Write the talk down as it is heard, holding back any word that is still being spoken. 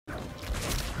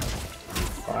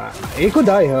He could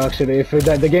die here actually if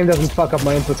the game doesn't fuck up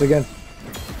my inputs again.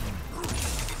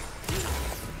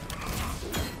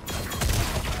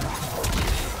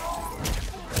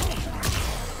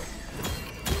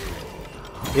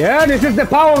 Yeah, this is the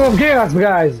power of Geras,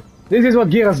 guys. This is what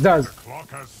Geras does.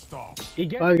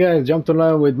 Alright guys, jump to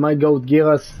learn with my goat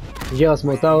Geras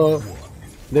Motaro.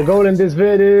 The goal in this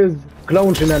vid is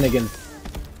clone shenanigans.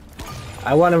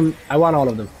 I want all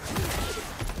of them.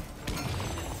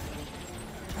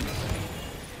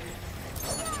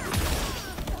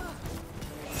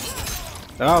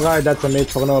 Alright, that's a mate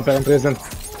for no apparent reason.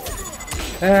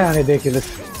 Ah, ridiculous.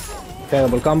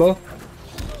 Terrible combo.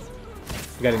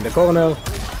 Getting the corner.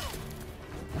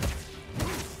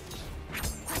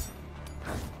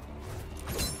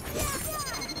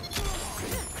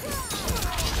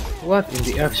 What in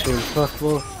the actual fuck,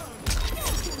 bro?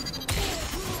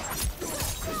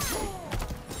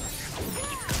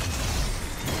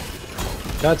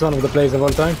 That's one of the plays of all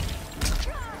time.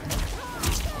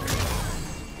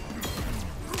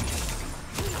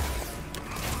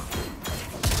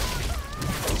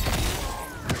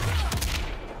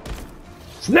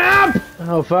 Snap!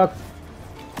 Oh fuck.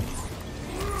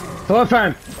 Throw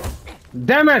fan!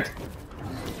 Damn it!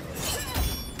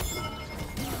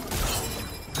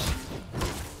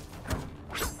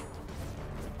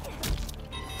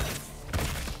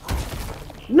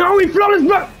 No, he flawless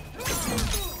back!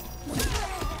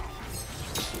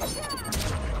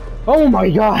 Oh my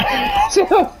god! So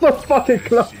fucking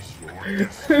close!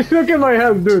 Look at my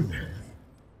health, dude!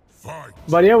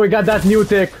 But yeah, we got that new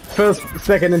tech first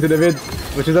second into the vid,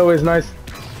 which is always nice.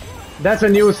 That's a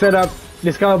new setup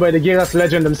discovered by the Geras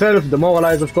legend himself,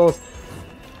 Demoralized of course.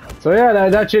 So yeah,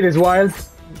 that shit is wild.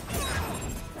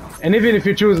 And even if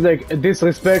you choose like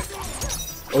disrespect,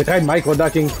 we tried micro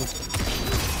ducking.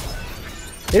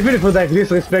 Even if you like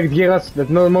disrespect Geras, that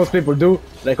most people do,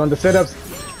 like on the setups,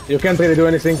 you can't really do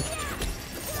anything.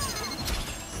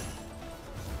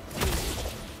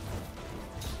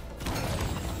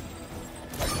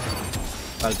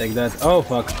 I'll take that. Oh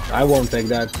fuck, I won't take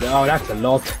that. Oh, that's a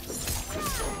lot.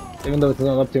 Even though it's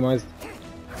not optimized.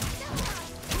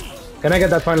 Can I get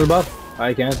that final buff?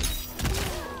 I can.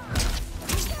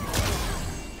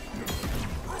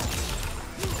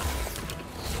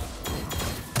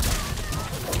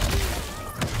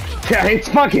 Yeah, it's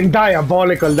fucking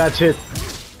diabolical, that shit.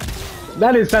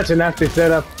 That is such a nasty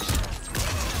setup.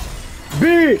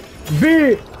 B,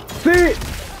 C.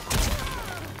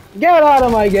 Get out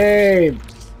of my game.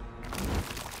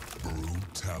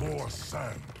 More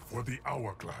sand for the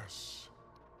hourglass.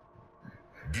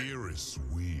 Geras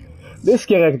wins. This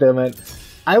character, man.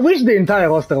 I wish the entire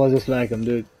roster was just like him,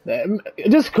 dude.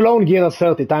 Just clone Geras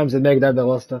 30 times and make that the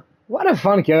roster. What a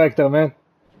fun character, man.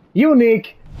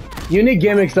 Unique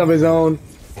gimmicks of his own.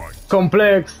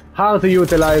 Complex, hard to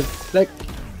utilize. Like,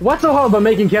 what's so hard about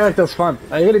making characters fun?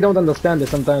 I really don't understand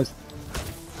this sometimes.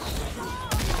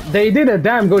 They did a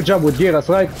damn good job with Geras,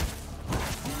 right?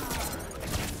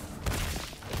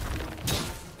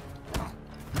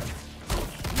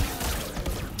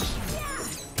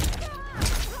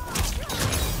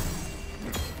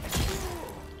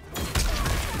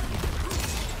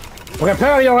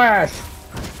 Prepare your ass!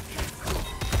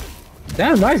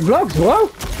 Damn, nice blocks,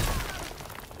 bro!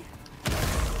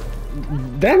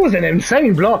 That was an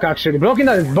insane block, actually. Blocking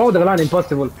that is borderline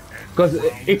impossible. Because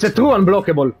it's a true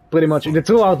unblockable, pretty much. It's a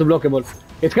true hard to blockable.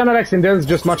 It's kind of like Cinder's,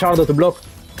 just much harder to block.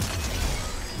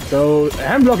 So,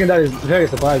 hand blocking that is very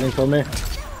surprising for me.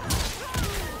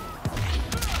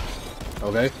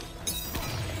 Okay.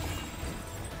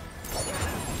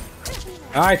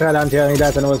 I tried anti-airing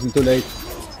that and it wasn't too late.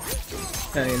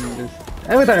 And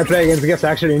every time I play against Geras,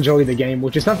 I actually enjoy the game,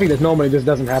 which is something that normally just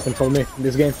doesn't happen for me in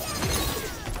this game.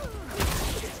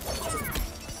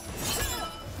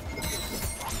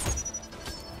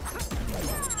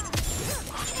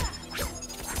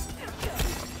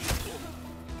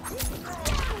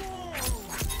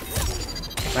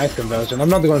 Nice conversion. I'm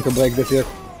not going to break this yet.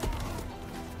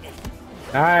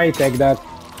 I take that.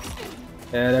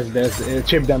 Yeah, that's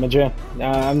chip damage, yeah.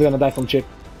 I'm gonna die from chip.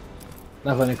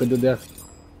 Nothing I could do there.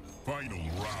 Final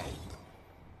round.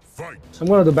 Fight. I'm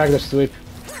gonna do backdash sweep.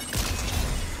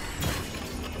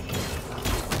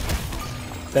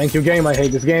 Thank you, game. I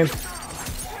hate this game.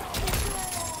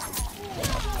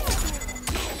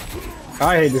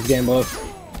 I hate this game, bro.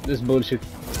 This is bullshit.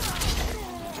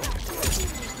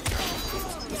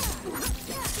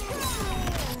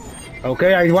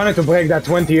 Okay, I wanted to break that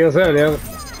 20 years earlier.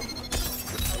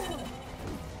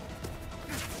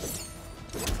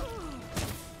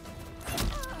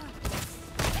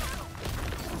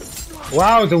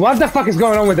 Wow, dude, what the fuck is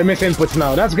going on with the miss inputs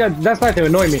now? That's good. That's starting to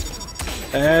annoy me.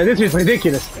 This is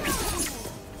ridiculous.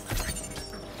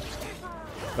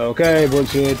 Okay,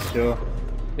 bullshit. Sure.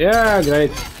 Yeah,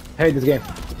 great. Hate this game.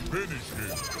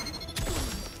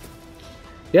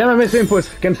 Yeah, my miss inputs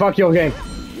can fuck your game.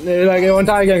 Like your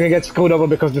entire game can get screwed over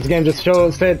because this game just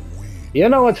said, you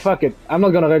know what? Fuck it. I'm not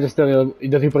gonna register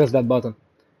that you press that button.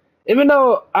 Even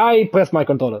though I pressed my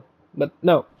controller. But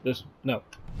no, just no.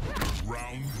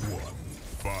 Round one,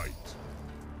 fight.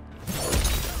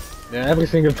 Yeah, every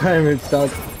single time it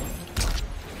starts.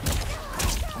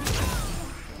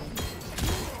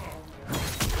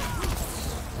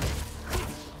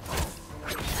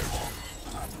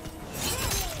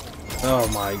 Oh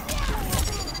my.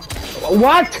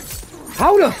 What?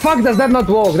 How the fuck does that not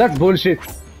work? That's bullshit.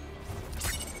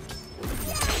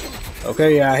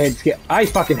 Okay, yeah, I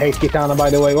fucking hate Kitana,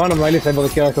 by the way. One of my least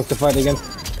favorite characters to fight against.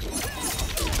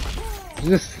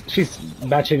 She's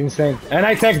batshit insane. And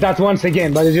I take that once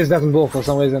again, but it just doesn't work for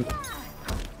some reason.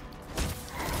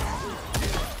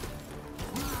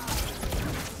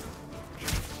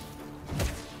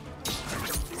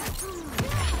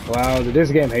 Wow, dude,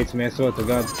 this game hates me, I swear to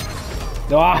God.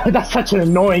 Oh, that's such an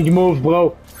annoying move,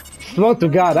 bro. Swear to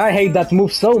God, I hate that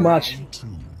move so much.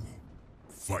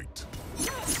 Fight.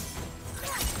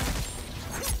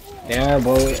 Yeah,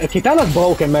 bro. Kitana's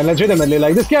broken, man, legitimately.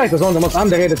 Like, this character is one of the most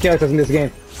underrated characters in this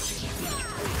game.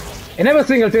 In every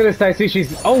single tier list I see,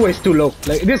 she's always too low.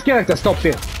 Like, this character's top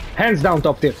tier. Hands down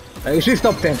top tier. Like, she's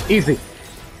top 10. Easy.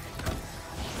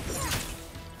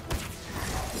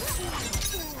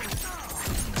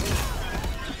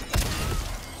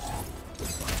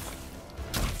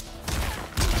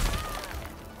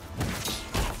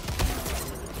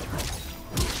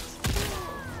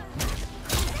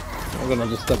 I'm gonna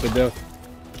just stop it there.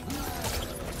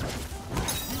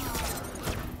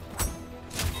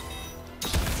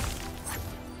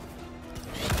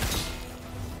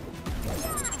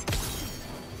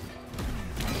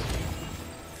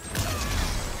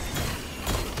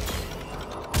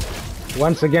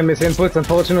 Once again, miss inputs,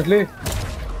 unfortunately.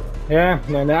 Yeah,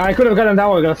 man, I could have gotten that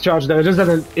hourglass charge there.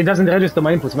 It doesn't register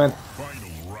my inputs, man.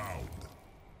 Final round.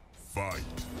 Fight.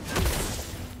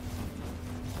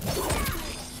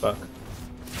 Fuck.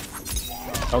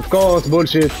 Of course,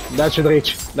 bullshit. That should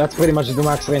reach. That's pretty much the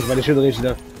max range, but it should reach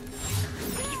there.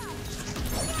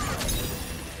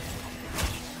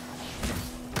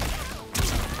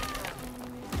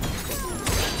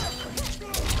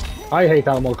 I hate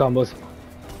armor combos.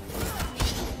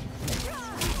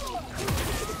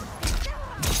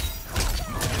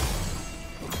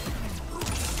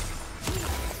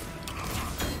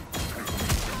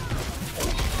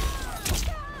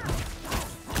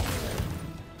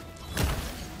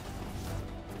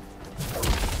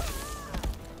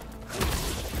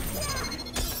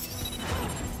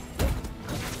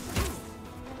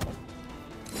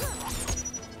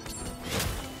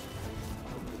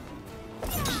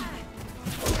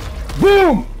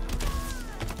 Boom!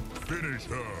 Finish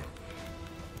her.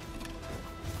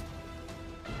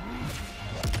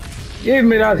 Give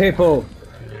me that hippo!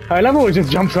 I love how it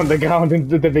just jumps on the ground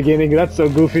into the beginning, that's so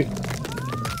goofy.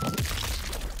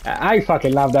 I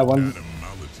fucking love that one.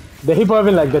 The hippo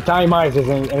having like the time eyes is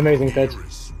an amazing touch.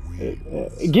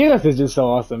 Geras is just so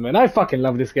awesome, man. I fucking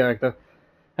love this character.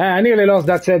 I nearly lost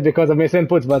that set because of miss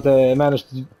inputs, but managed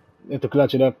to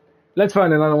clutch it up. Let's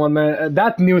find another one, man.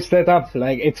 That new setup,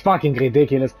 like, it's fucking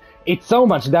ridiculous. It's so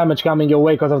much damage coming your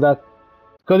way because of that.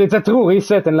 Because it's a true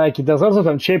reset, and like, there's also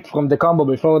some chip from the combo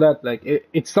before that. Like,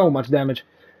 it's so much damage.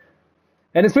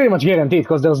 And it's pretty much guaranteed,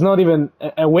 because there's not even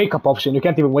a wake-up option. You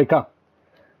can't even wake up.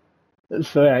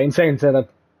 So yeah, insane setup.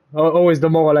 Always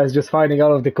demoralized just finding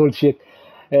all of the cool shit.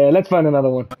 Let's find another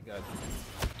one.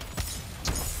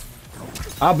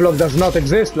 Upload does not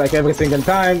exist, like every single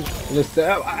time. Just,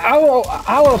 how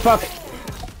the fuck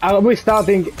are we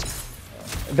starting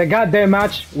the goddamn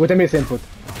match with a miss input?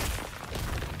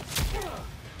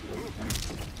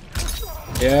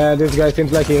 Yeah, this guy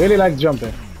seems like he really likes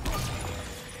jumping.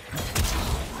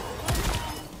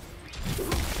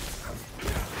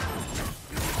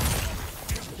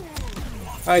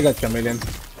 I got Chameleon.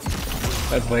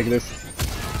 Let's break this.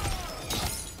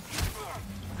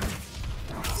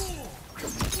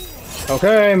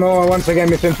 Okay, more once again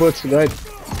miss inputs, great.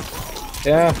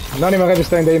 Yeah, not even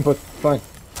registering the input, fine.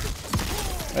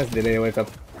 Let's delay wake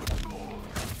up.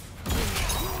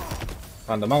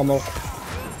 Random armor.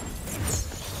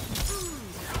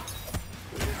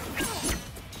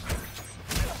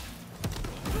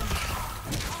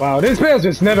 Wow, these players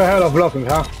just never heard of blocking,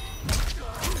 huh?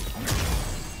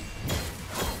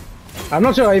 I'm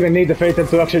not sure I even need the Fated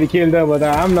to actually kill them, but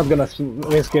I'm not gonna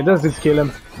risk it. Let's just kill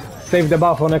him. Save the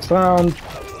buff for next round.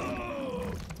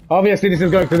 Obviously, this is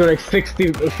going to do like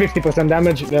 50%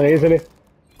 damage very easily.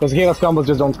 Because Geras combos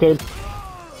just don't scale.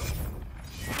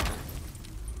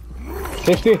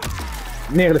 50?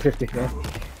 Nearly 50, yeah.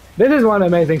 This is one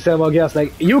amazing thing about Geras.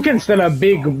 Like, you can still have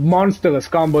big monstrous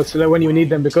combos when you need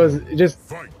them because just...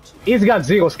 He's got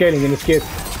zero scaling in his kit.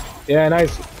 Yeah,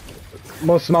 nice.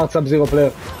 Most smart Sub-Zero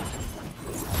player.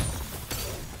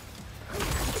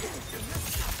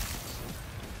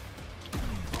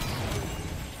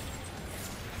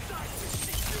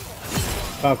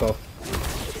 Fuck off.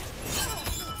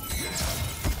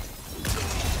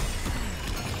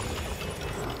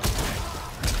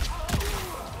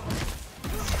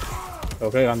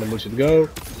 Okay, random bullshit go.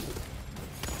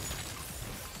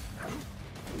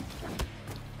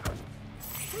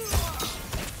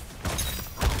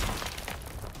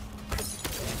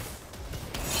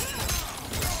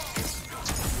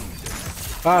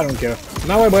 I don't care.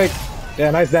 Now I break.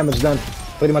 Yeah, nice damage done.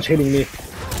 Pretty much hitting me.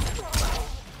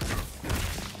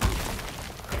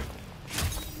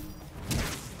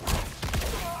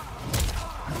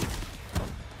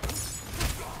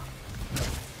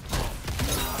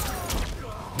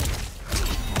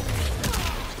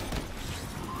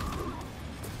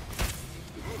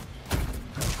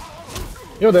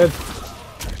 You're dead.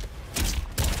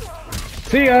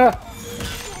 See ya!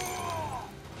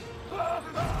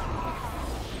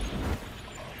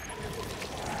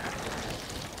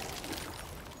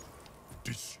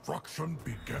 Destruction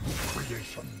begins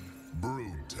creation.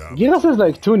 Geras has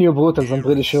like 2 new brutals, I'm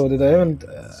pretty sure, that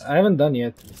I haven't done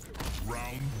yet.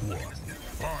 Round 1.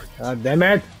 Fight. God damn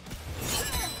it!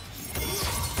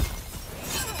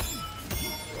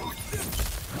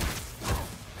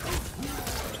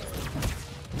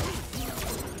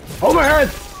 Overhead!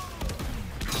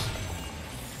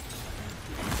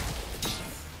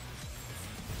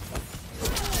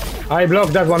 I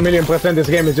blocked that 1,000,000%. This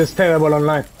game is just terrible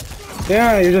online.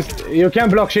 Yeah, you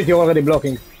can't block shit you're already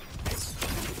blocking.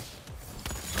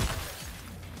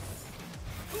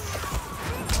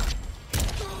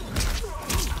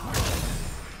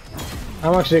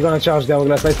 I'm actually gonna charge the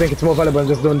hourglass. I think it's more valuable than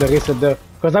just doing the reset there.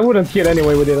 Because I wouldn't kill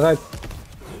anyway with it, right?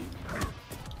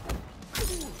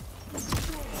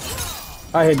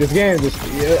 I hate this game.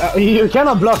 You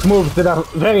cannot block moves that are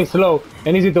very slow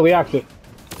and easy to react to.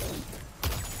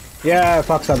 Yeah,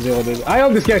 fuck Sub-Zero, dude. I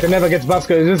hope this character never gets buffed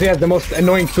because he has the most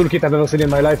annoying toolkit I've ever seen in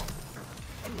my life.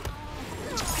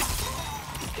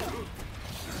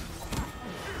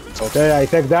 Okay, I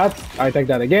take that. I take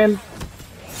that again.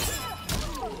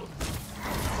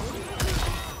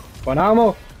 One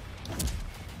ammo.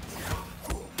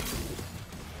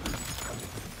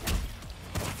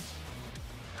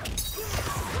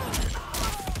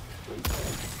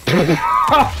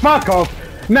 Oh, fuck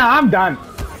off! Nah, I'm done.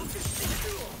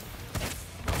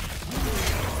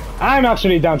 I'm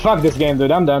actually done. Fuck this game,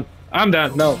 dude. I'm done. I'm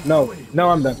done. No,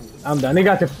 I'm done. I'm done.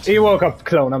 He woke up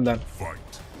clone. I'm done.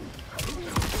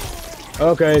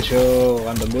 Okay, sure.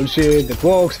 Random bullshit. It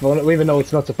works, even though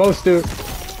it's not supposed to.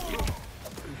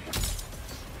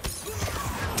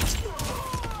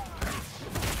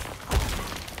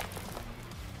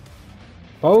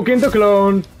 Poke into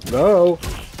clone. Go.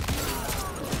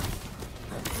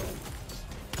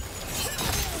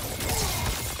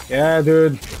 Yeah,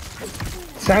 dude.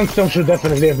 Sandstorm should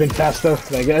definitely have been faster.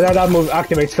 Like that move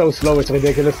activates so slow, it's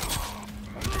ridiculous.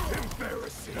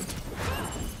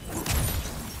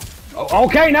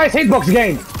 Okay, nice hitbox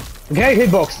game. Great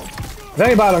hitbox.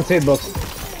 Very balanced hitbox.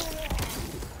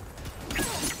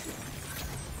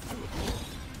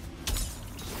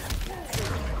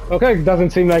 Okay, doesn't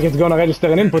seem like it's gonna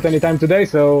register an input anytime today,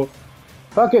 so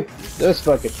fuck it. Just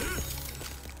fuck it.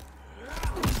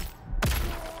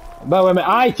 But wait,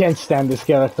 I can't stand this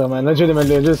character, man.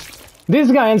 Legitimately,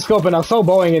 this guy and Scorpion are so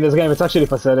boring in this game. It's actually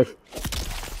pathetic.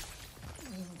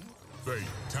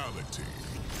 Fatality.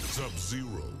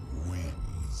 Sub-Zero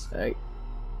wins. Like,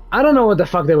 I don't know what the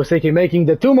fuck they were thinking, making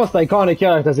the 2 most iconic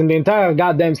characters in the entire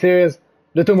goddamn series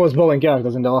the 2 most boring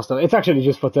characters in the roster. It's actually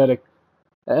just pathetic.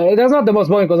 That's not the most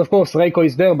boring because, of course, Reiko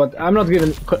is there, but I'm not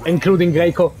even including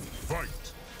Reiko.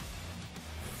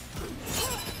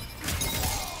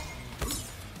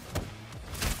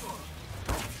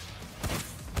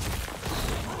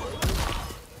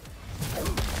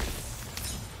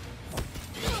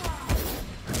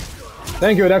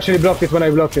 Thank you, it actually blocked it when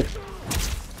I blocked it.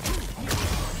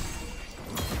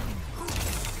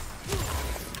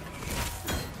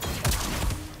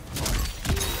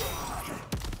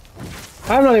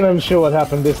 I'm not even sure what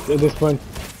happened at this point.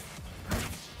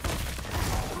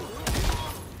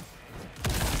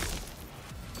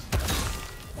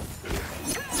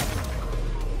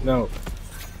 No.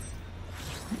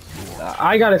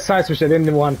 I got a side switch I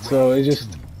didn't want, so it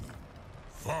just...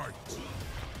 Fight.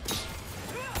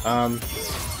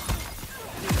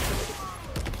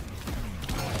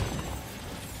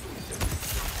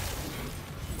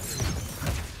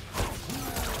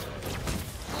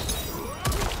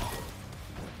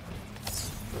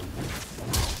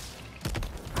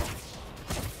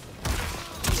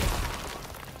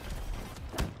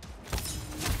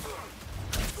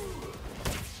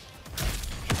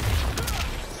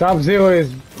 Sub-Zero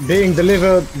is being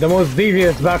delivered the most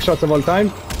devious backshots of all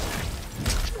time.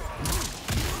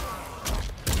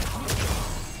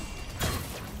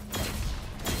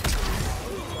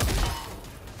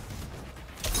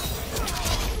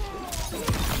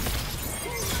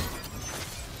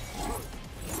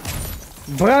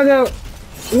 Brother,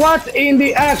 what in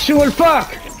the actual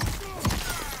fuck?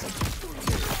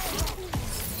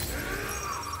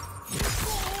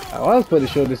 I was pretty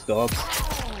sure this stops.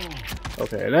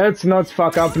 Okay, let's not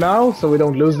fuck up now, so we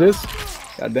don't lose this.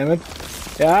 God damn it.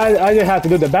 Yeah, I just had to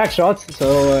do the back shots,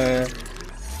 so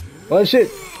well shit.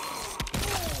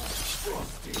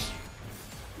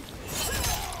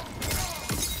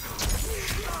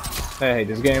 I hate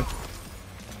this game.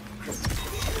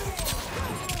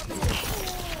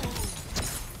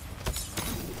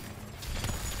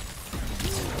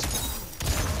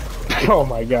 Oh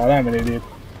my god, I'm an idiot.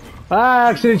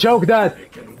 I actually choked that.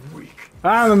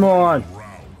 I'm a moron. Round.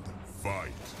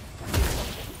 Fight.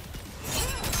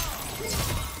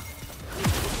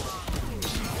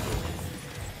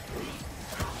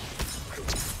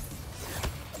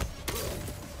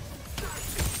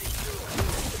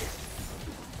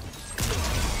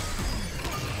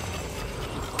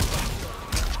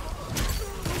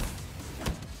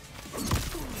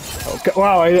 Okay,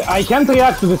 wow, I can't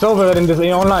react to this overhead in this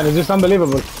online. It's just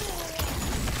unbelievable.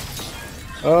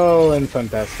 Oh, and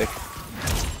fantastic.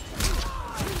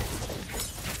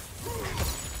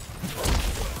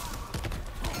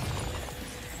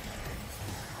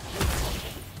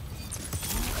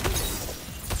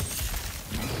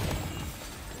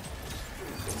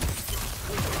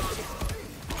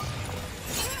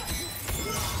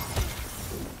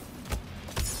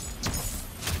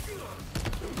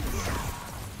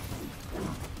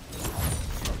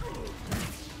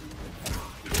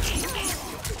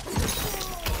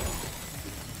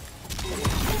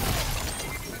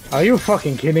 Are you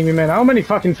fucking kidding me, man? How many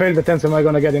fucking failed attempts am I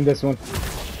gonna get in this one?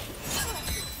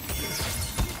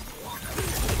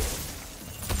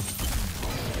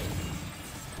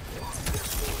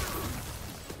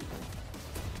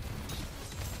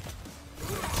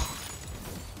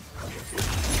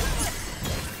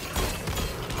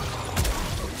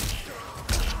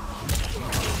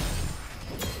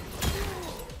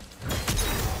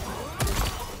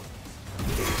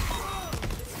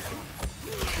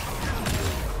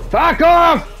 Fuck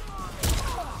off!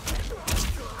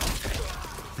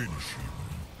 Finish him.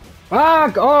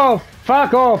 Fuck off!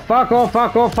 Fuck off! Fuck off!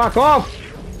 Fuck off! Fuck off!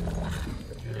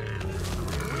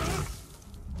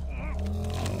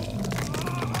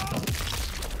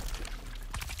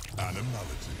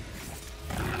 Animality.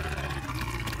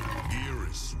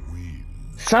 Geras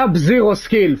wins. Sub-Zero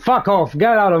skill. Fuck off.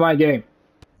 Get out of my game.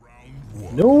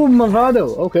 Round 1. No,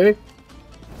 Mavado. Okay.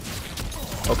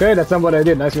 Okay, that's not what I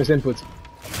did. Nice misinput.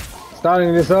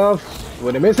 Starting this off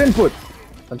with a misinput.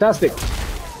 Fantastic.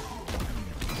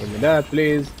 Give me that,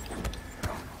 please.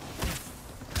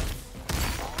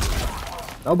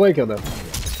 No breaker though.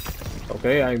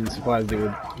 Okay, I'm surprised they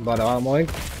would bother armoring.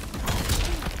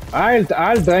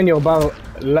 I'll drain your bar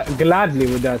gladly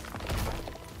with that.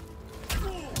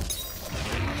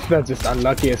 That's just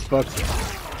unlucky as fuck.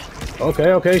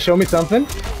 Okay, okay, show me something.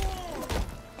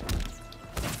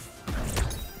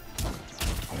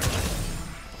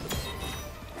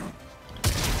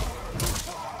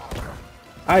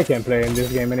 I can't play in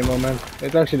this game anymore, man.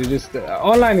 It's actually just...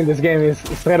 online in this game is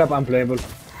straight up unplayable.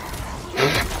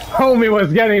 Homie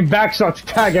was getting backshot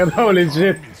staggered, holy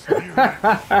shit.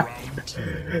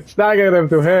 Staggered him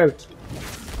to hell.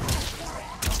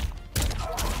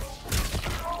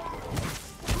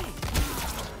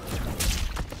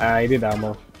 I did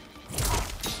ammo.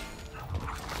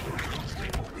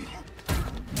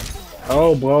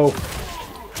 Oh, bro.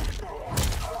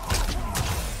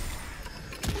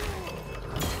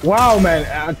 Wow,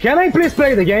 man. Can I please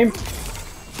play the game?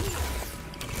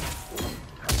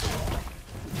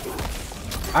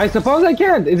 I suppose I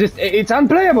can't. It's just, it's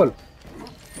unplayable.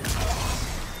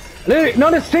 Literally,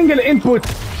 not a single input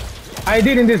I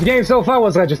did in this game so far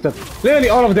was registered. Literally,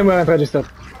 all of them weren't registered.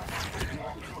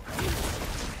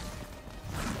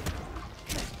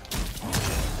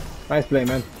 Nice play,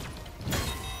 man.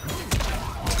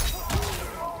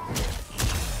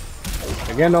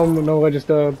 Again, no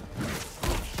register.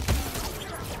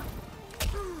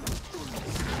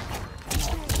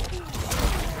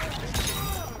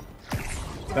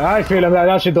 I feel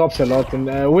that she drops a lot,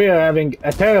 and we are having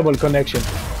a terrible connection.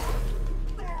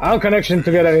 Our connection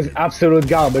together is absolute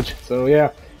garbage, so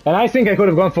yeah. And I think I could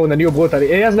have gone for the new brutal.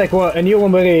 It has like a new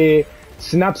one where he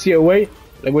snaps you away,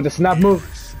 like with a snap move.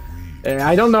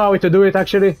 I don't know how to do it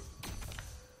actually.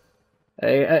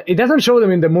 It doesn't show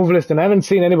them in the move list, and I haven't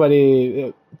seen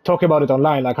anybody talk about it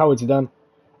online, like how it's done.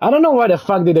 I don't know why the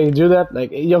fuck did they do that.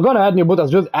 Like, you're gonna add new brutals,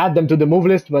 just add them to the move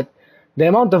list, but the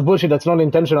amount of bullshit that's not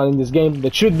intentional in this game,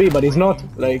 that should be, but is not,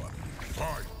 like,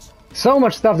 so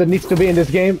much stuff that needs to be in this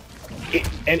game,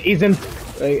 and isn't.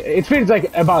 It feels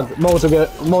like a bug more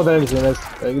than anything else.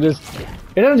 Like,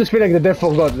 it doesn't just feel like the death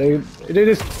forgot. Like, it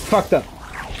is fucked up.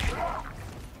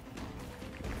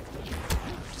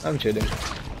 I'm kidding.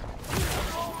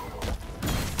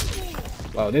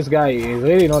 Wow, this guy is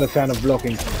really not a fan of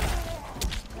blocking.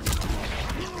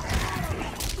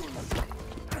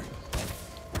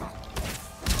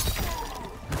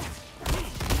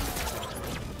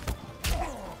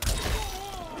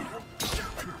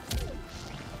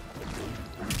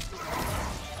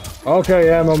 Okay,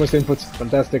 yeah, moments inputs.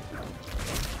 Fantastic.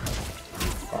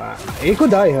 He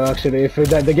could die here, actually, if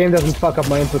the game doesn't fuck up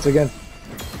my inputs again.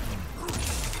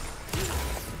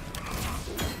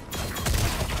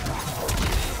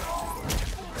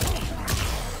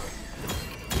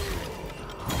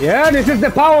 Yeah, this is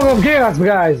the power of Geras,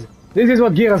 guys. This is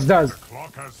what Geras does.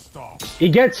 He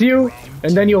gets you,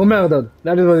 and then you're murdered.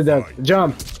 That is what it does.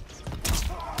 Jump.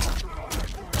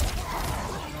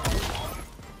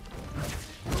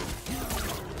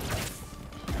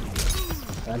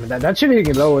 And that shit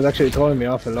hitting low was actually throwing me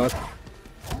off a lot.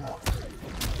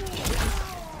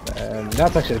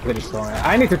 That's actually pretty strong.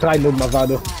 I need to try Noob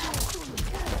Mavado.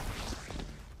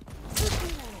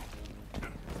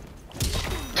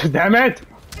 Damn it!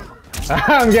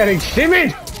 I'm getting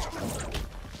shimmied!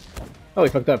 Oh, he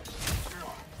fucked up.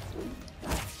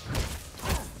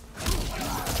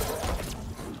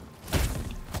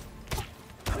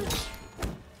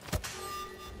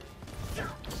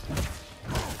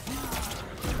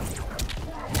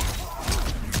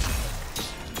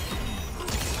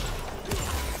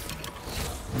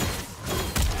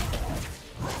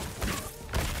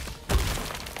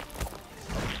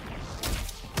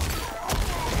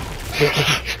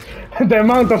 The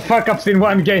amount of fuck-ups in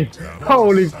one game.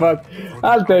 Holy fuck.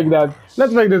 I'll take that.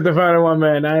 Let's make this the final one,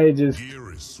 man.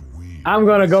 I'm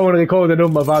gonna go and record the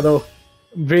Noob Mavado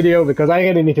video because I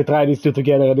really need to try these two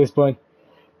together at this point.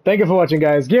 Thank you for watching,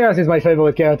 guys. Geras is my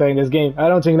favorite character in this game. I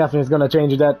don't think nothing is gonna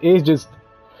change that. He's just...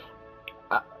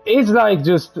 He's like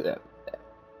just...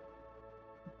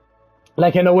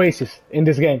 like an oasis in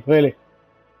this game, really.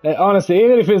 Honestly, he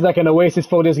really feels like an oasis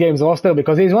for this game's roster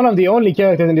because he's one of the only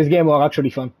characters in this game who are actually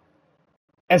fun.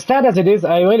 As sad as it is,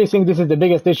 I really think this is the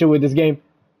biggest issue with this game,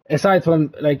 aside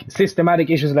from like systematic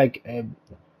issues like,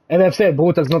 as I've said,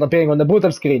 brutals not appearing on the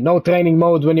brutal screen, no training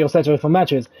mode when you're saturated for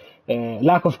matches,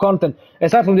 lack of content.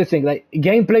 Aside from this thing, like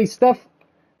gameplay stuff,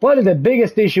 probably the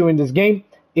biggest issue in this game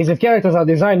is that characters are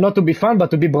designed not to be fun but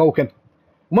to be broken.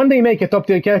 When they make a top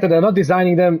tier character, they're not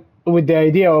designing them with the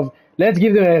idea of let's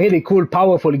give them a really cool,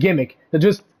 powerful gimmick that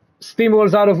just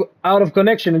steamrolls out of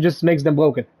connection and just makes them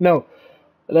broken. No.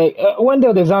 Like, when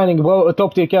they're designing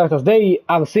top-tier characters, they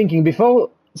are thinking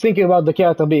about the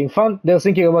character being fun, they're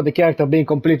thinking about the character being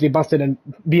completely busted and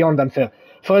beyond unfair.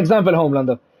 For example,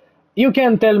 Homelander. You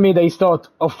can't tell me they thought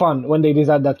of fun when they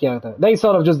designed that character. They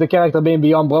thought of just the character being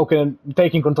beyond broken and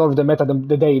taking control of the meta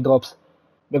the day he drops.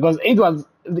 Because it was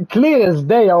clear as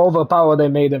day how overpowered they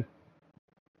made him.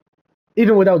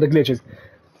 Even without the glitches.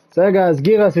 So yeah, guys,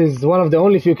 Geras is one of the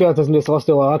only few characters in this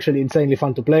roster who are actually insanely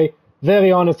fun to play.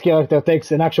 Very honest character,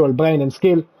 takes an actual brain and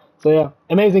skill. So yeah,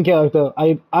 amazing character.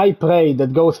 I pray that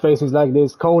Ghostface is like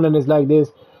this, Conan is like this,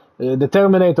 the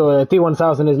Terminator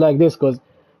T-1000 is like this, because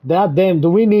that damn, do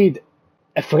we need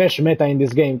a fresh meta in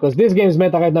this game? Because this game's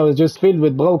meta right now is just filled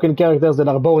with broken characters that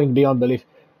are boring beyond belief.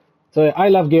 So yeah, I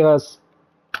love Geras,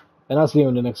 and I'll see you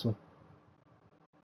in the next one.